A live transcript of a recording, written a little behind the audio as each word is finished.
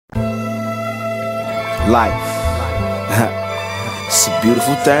life. It's a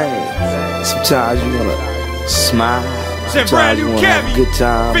beautiful thing. Sometimes you wanna smile, sometimes you wanna have a good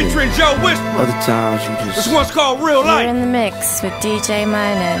time, featuring Joe Whisper. Other times you just... This one's called Real Life. You're in the mix with DJ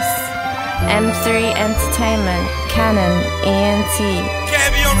Minus, M3 Entertainment, Canon, ENT.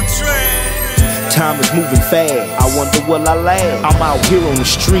 Cavie on the track. Time is moving fast, I wonder will I last. I'm out here on the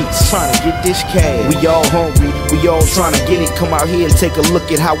streets, trying to get this cash. We all hungry, we all trying to get it. Come out here and take a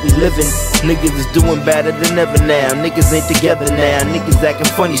look at how we living. Niggas is doing better than ever now. Niggas ain't together now, niggas acting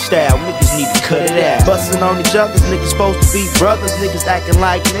funny style. Niggas need to cut it out. Bustin' on each other, niggas supposed to be brothers. Niggas acting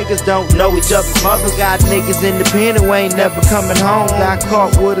like niggas don't know each other's mothers. Got niggas independent who ain't never coming home. Got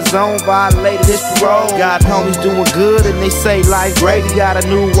caught with his own, violated his parole. Got homies doing good and they say life great. He got a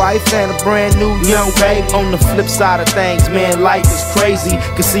new wife and a brand new young baby. On the flip side of things, man, life is crazy.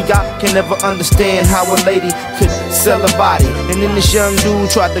 Cause see, I can never understand how a lady could sell a body. And then this young dude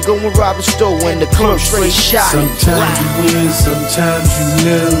tried to go and rob a store and the clerk straight shot him. Sometimes you win, sometimes you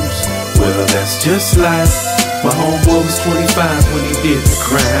lose. Well, that's just life. My homeboy was 25 when he did the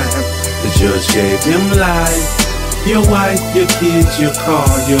crime. The judge gave him life. Your wife, your kids, your car,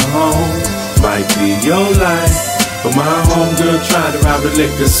 your home might be your life. But my homegirl tried to rob a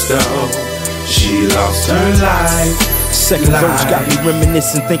liquor store. She lost her life. Second verse got me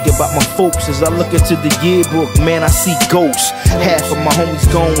reminiscing, thinking about my folks. As I look into the yearbook, man, I see ghosts. Half of my homies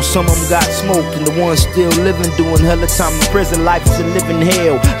gone, some of them got smoked, and the ones still living, doing hella time in prison. Life is a living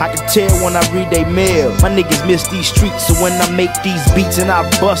hell, I can tell when I read they mail. My niggas miss these streets, so when I make these beats and I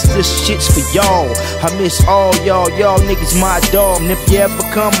bust, this shit's for y'all. I miss all y'all niggas my dog. And if you ever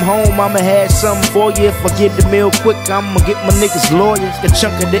come home, I'ma have something for you. If I get the mail quick, I'ma get my niggas lawyers. A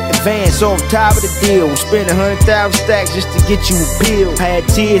chunk of the advance, off top of the deal. Spend 100,000 stacks just to get you a bill. I had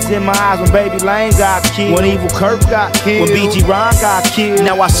tears in my eyes when Baby Lane got killed, when Evil Kirk got killed, when BG Ron got killed.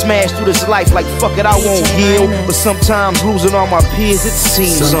 Now I smash through this life like fuck it, I won't heal. But sometimes losing all my peers, it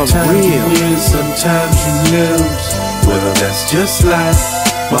seems sometimes unreal. You win, sometimes you lose. Well, that's just life.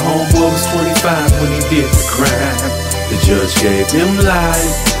 My homeboy was 25 when he did the crime. The judge gave him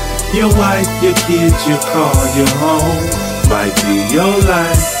life. Your wife, your kids, your car, your home might be your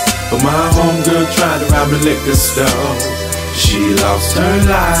life. But my homegirl tried to rob a liquor store. She lost her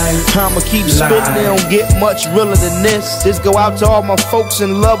life. I'ma keep spitting, they don't get much realer than this. This go out to all my folks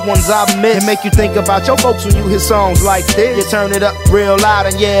and loved ones I miss. It make you think about your folks when you hear songs like this. You turn it up real loud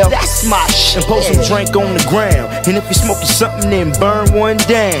and yell, that's my shit. And pour some drink on the ground. And if you're smoking something, then burn one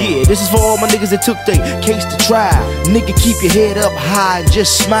down. Yeah, this is for all my niggas that took their case to trial. Nigga, keep your head up high and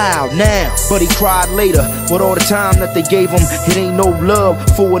just smile now. But he cried later, with all the time that they gave him. It ain't no love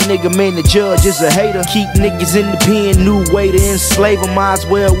for a nigga, man, the judge is a hater. Keep niggas in the pen, new way to enslave them. Might as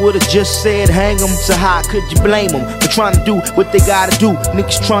well would've just said hang them. So how could you blame them for trying to do what they gotta do?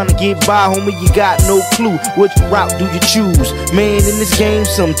 Niggas trying to get by, homie, you got no clue. Which route do you choose? Man, in this game,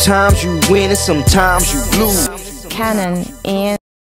 sometimes you win and sometimes you lose. Canon, ENT.